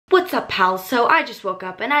What's up, pals? So I just woke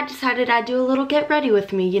up and I decided I'd do a little get ready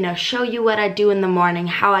with me, you know, show you what I do in the morning,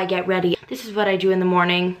 how I get ready. This is what I do in the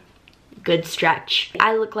morning. Good stretch.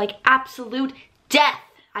 I look like absolute death.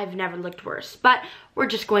 I've never looked worse, but we're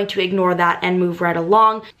just going to ignore that and move right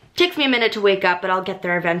along. Takes me a minute to wake up, but I'll get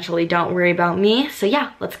there eventually. Don't worry about me. So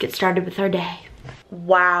yeah, let's get started with our day.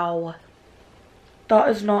 Wow. That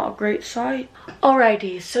is not a great sight.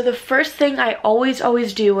 Alrighty, so the first thing I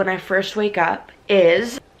always do when I first wake up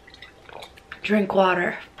is drink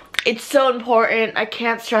water. It's so important. I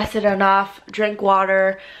can't stress it enough. Drink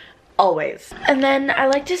water, always. And then I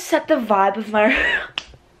like to set the vibe of my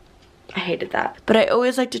I hated that. But I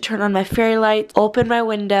always like to turn on my fairy lights, open my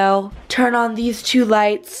window, turn on these two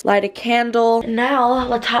lights, light a candle. And now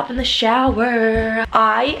let's hop in the shower.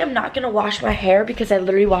 I am not gonna wash my hair because I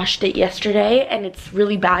literally washed it yesterday and it's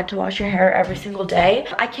really bad to wash your hair every single day.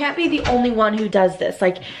 I can't be the only one who does this,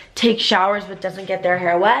 like take showers but doesn't get their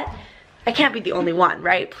hair wet. I can't be the only one,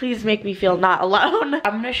 right? Please make me feel not alone.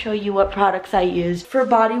 I'm gonna show you what products I use. For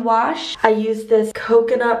body wash, I use this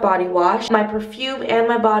coconut body wash. My perfume and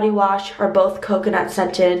my body wash are both coconut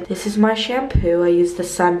scented. This is my shampoo. I use the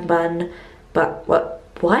Sunbun, but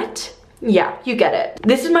what? Yeah, you get it.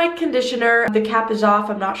 This is my conditioner. The cap is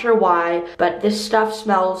off, I'm not sure why, but this stuff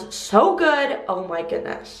smells so good. Oh my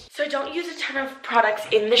goodness. So I don't use a ton of products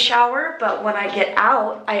in the shower, but when I get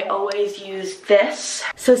out, I always use this.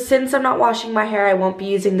 So since I'm not washing my hair, I won't be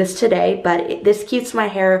using this today, but this keeps my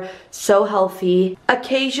hair so healthy.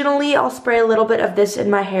 Occasionally, I'll spray a little bit of this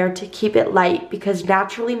in my hair to keep it light because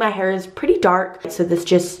naturally my hair is pretty dark, so this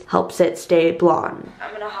just helps it stay blonde.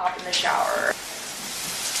 I'm gonna hop in the shower.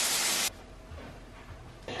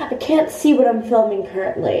 I can't see what I'm filming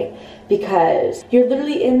currently because you're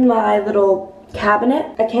literally in my little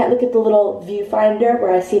cabinet. I can't look at the little viewfinder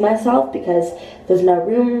where I see myself because there's no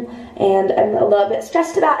room and I'm a little bit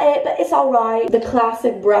stressed about it, but it's alright. The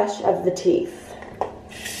classic brush of the teeth.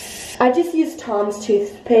 I just use Tom's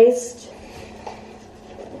toothpaste.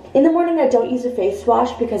 In the morning I don't use a face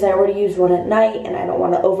wash because I already use one at night and I don't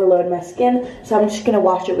want to overload my skin, so I'm just going to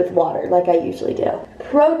wash it with water like I usually do.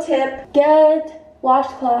 Pro tip, get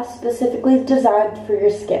washcloth specifically designed for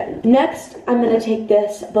your skin. Next, I'm gonna take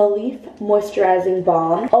this Belief moisturizing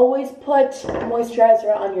balm. Always put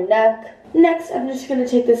moisturizer on your neck. Next, I'm just gonna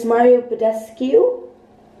take this Mario Badescu,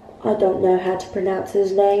 I don't know how to pronounce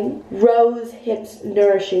his name, Rose Hips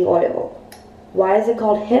Nourishing Oil. Why is it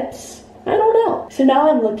called hips? I don't know. So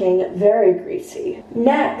now I'm looking very greasy.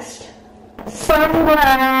 Next,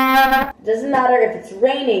 sunblock. Doesn't matter if it's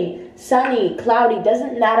raining, sunny, cloudy,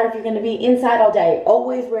 doesn't matter if you're going to be inside all day.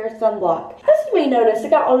 Always wear sunblock. As you may notice, I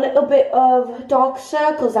got a little bit of dark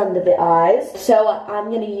circles under the eyes. So I'm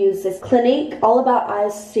going to use this Clinique All About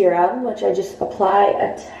Eyes serum, which I just apply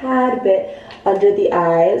a tad bit under the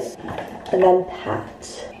eyes and then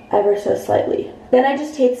pat ever so slightly. Then I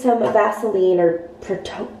just take some Vaseline or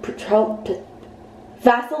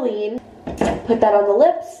Vaseline, put that on the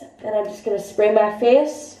lips, and I'm just going to spray my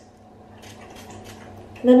face.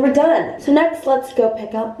 And then we're done. So next, let's go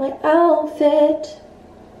pick out my outfit.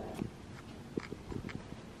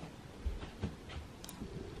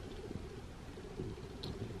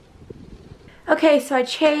 Okay, so I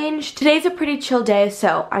changed. Today's a pretty chill day,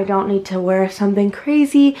 so I don't need to wear something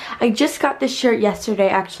crazy. I just got this shirt yesterday,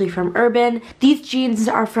 actually, from Urban. These jeans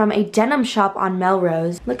are from a denim shop on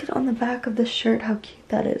Melrose. Look at on the back of the shirt, how cute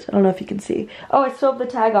that is. I don't know if you can see. Oh, I still have the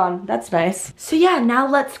tag on. That's nice. So yeah, now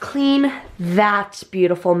let's clean that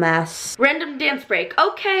beautiful mess. Random dance break.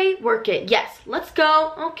 Okay, work it. Yes, let's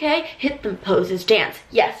go. Okay, hit the poses, dance.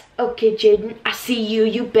 Yes. Okay, Jayden, I see you.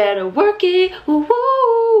 You better work it. Woo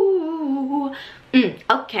woo.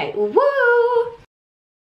 Okay, woo.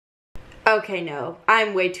 Okay, no,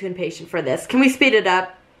 I'm way too impatient for this. Can we speed it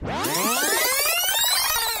up?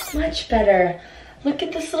 Much better. Look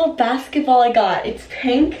at this little basketball I got. It's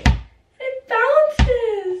pink. It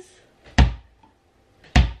bounces.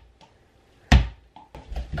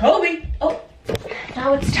 Kobe. Oh,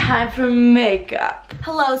 now it's time for makeup.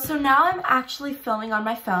 Hello, so now I'm actually filming on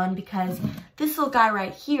my phone because this little guy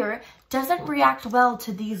right here doesn't react well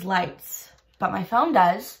to these lights, but my phone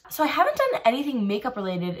does. So I haven't done anything makeup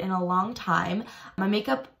related in a long time. My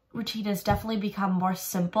makeup routine has definitely become more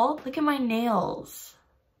simple. Look at my nails.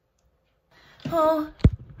 Oh,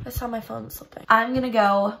 I saw my phone slipping. I'm gonna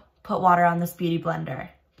go put water on this beauty blender.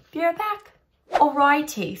 Be right back.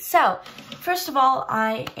 Alrighty, so first of all,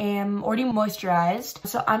 I am already moisturized,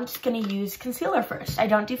 so I'm just gonna use concealer first. I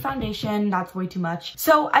don't do foundation, that's way too much.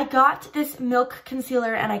 So I got this Milk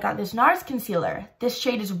concealer and I got this NARS concealer. This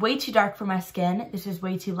shade is way too dark for my skin. This is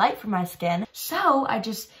way too light for my skin. So I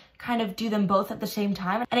just kind of do them both at the same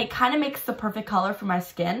time, and it kind of makes the perfect color for my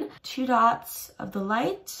skin. 2 dots of the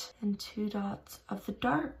light and 2 dots of the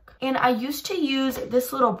dark. And I used to use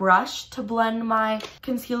this little brush to blend my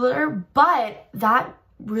concealer, but that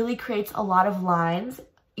really creates a lot of lines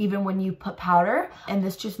even when you put powder, and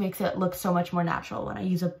this just makes it look so much more natural when I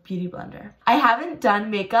use a beauty blender. I haven't done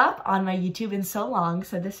makeup on my YouTube in so long,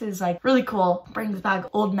 so this is like really cool. Brings back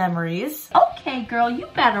old memories. Okay, girl, you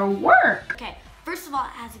better work. Okay, first of all,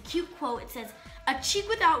 it has a cute quote. It says, "A cheek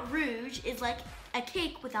without rouge is like a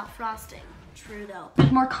cake without frosting." True though.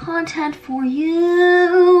 There's more content for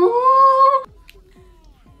you.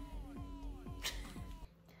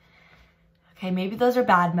 Okay, maybe those are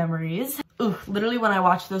bad memories. Ooh, literally when I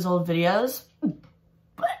watch those old videos.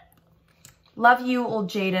 Love you, old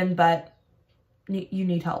Jayden, but you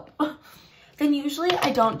need help. Then usually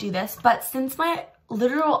I don't do this, but since my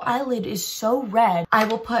literal eyelid is so red, I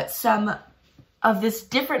will put some of this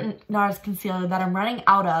different NARS concealer that I'm running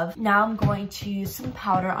out of. Now I'm going to use some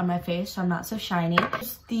powder on my face so I'm not so shiny.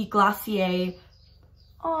 Here's the Glossier,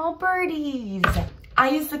 oh birdies. I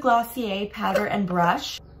use the Glossier powder and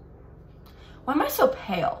brush. Why am I so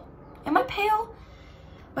pale? Am I pale?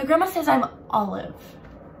 My grandma says I'm olive.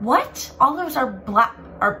 What? Olives are black,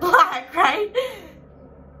 right?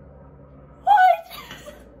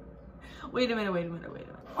 What? Wait a minute.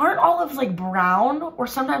 Aren't olives like brown or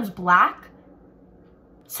sometimes black?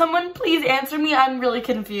 Someone please answer me, I'm really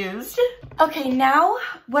confused. Okay, now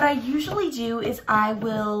what I usually do is I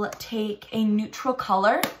will take a neutral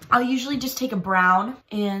color. I'll usually just take a brown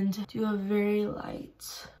and do a very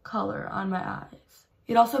light color on my eyes.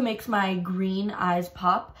 It also makes my green eyes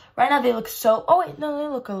pop. Right now they look so, oh wait, no, they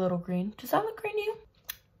look a little green. Does that look green to you?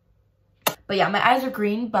 But yeah, my eyes are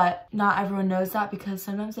green, but not everyone knows that because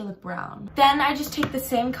sometimes they look brown. Then I just take the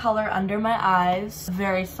same color under my eyes,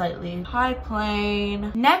 very slightly. High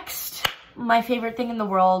plane. Next, my favorite thing in the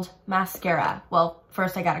world, mascara. Well,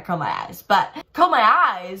 first I gotta curl my eyes, but curl my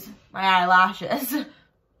eyes, my eyelashes.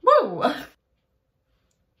 Woo!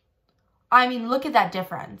 I mean, look at that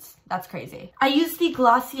difference. That's crazy. I use the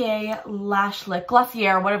Glossier Lash Lick,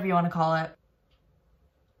 Glossier, whatever you want to call it.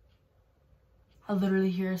 I literally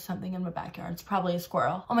hear something in my backyard. It's probably a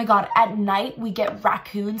squirrel. Oh my God, at night we get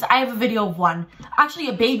raccoons. I have a video of one. Actually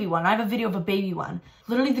a baby one. I have a video of a baby one.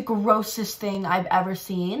 Literally the grossest thing I've ever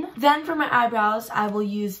seen. Then for my eyebrows, I will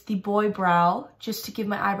use the Boy Brow just to give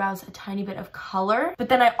my eyebrows a tiny bit of color. But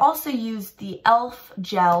then I also use the e.l.f.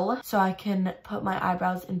 gel so I can put my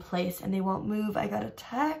eyebrows in place and they won't move. I got a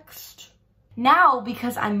text. Now,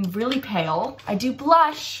 because I'm really pale, I do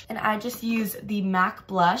blush, and I just use the MAC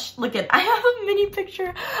blush. Look at, I have a mini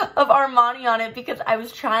picture of Armani on it because I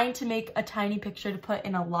was trying to make a tiny picture to put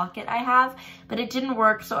in a locket I have, but it didn't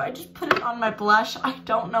work, so I just put it on my blush. I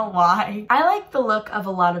don't know why. I like the look of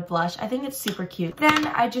a lot of blush. I think it's super cute. Then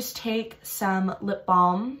I just take some lip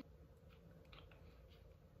balm,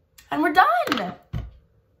 and we're done.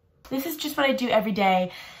 This is just what I do every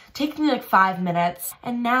day. Takes me like 5 minutes,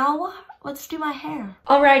 and now let's do my hair.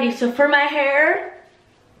 Alrighty, so for my hair,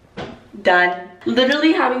 done.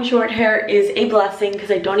 Literally having short hair is a blessing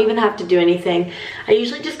because I don't even have to do anything. I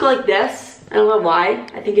usually just go like this. I don't know why.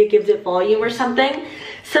 I think it gives it volume or something.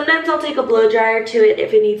 Sometimes I'll take a blow dryer to it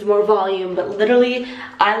if it needs more volume, but literally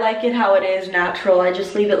I like it how it is, natural. I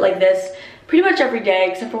just leave it like this pretty much every day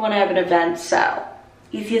except for when I have an event, so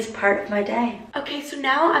easiest part of my day. Okay, so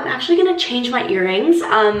now I'm actually gonna change my earrings.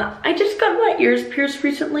 I just got my ears pierced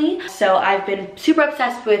recently, so I've been super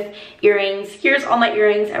obsessed with earrings. Here's all my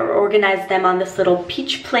earrings. I organized them on this little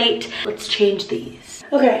peach plate. Let's change these.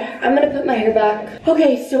 Okay, I'm gonna put my hair back.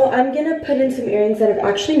 Okay, so I'm gonna put in some earrings that I've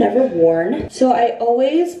actually never worn. So I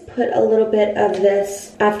always put a little bit of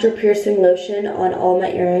this after piercing lotion on all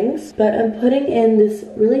my earrings, but I'm putting in this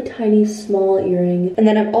really tiny small earring, and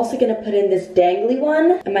then I'm also gonna put in this dangly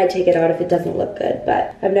one. I might take it out if it doesn't look good,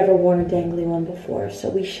 but I've never worn a dangly one before, so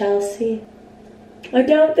we shall see. I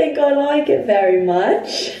don't think I like it very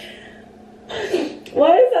much.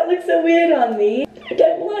 Why does that look so weird on me? I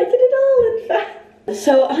don't like it at all, in fact.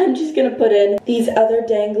 So I'm just gonna put in these other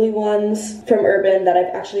dangly ones from Urban that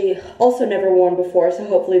I've actually also never worn before, so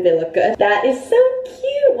hopefully they look good. That is so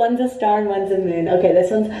cute. One's a star and one's a moon. Okay, this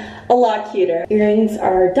one's a lot cuter. Earrings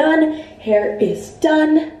are done. Hair is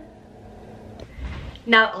done.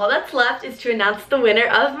 Now all that's left is to announce the winner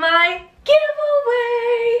of my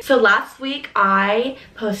giveaway. So last week I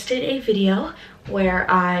posted a video where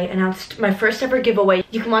I announced my first ever giveaway.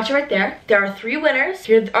 You can watch it right there. There are 3 winners.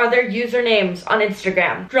 Here are their usernames on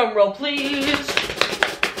Instagram. Drum roll please.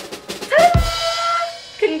 Ta-da!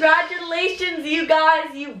 Congratulations, you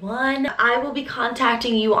guys, you won. I will be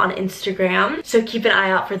contacting you on Instagram, so keep an eye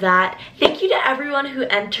out for that. Thank you to everyone who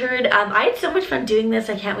entered. I had so much fun doing this.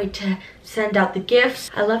 I can't wait to send out the gifts.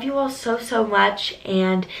 I love you all so much,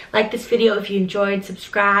 and like this video if you enjoyed,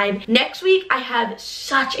 subscribe. Next week I have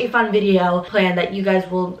such a fun video planned that you guys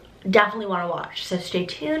will definitely want to watch, so stay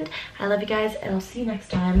tuned. I love you guys, and I'll see you next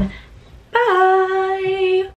time. Bye.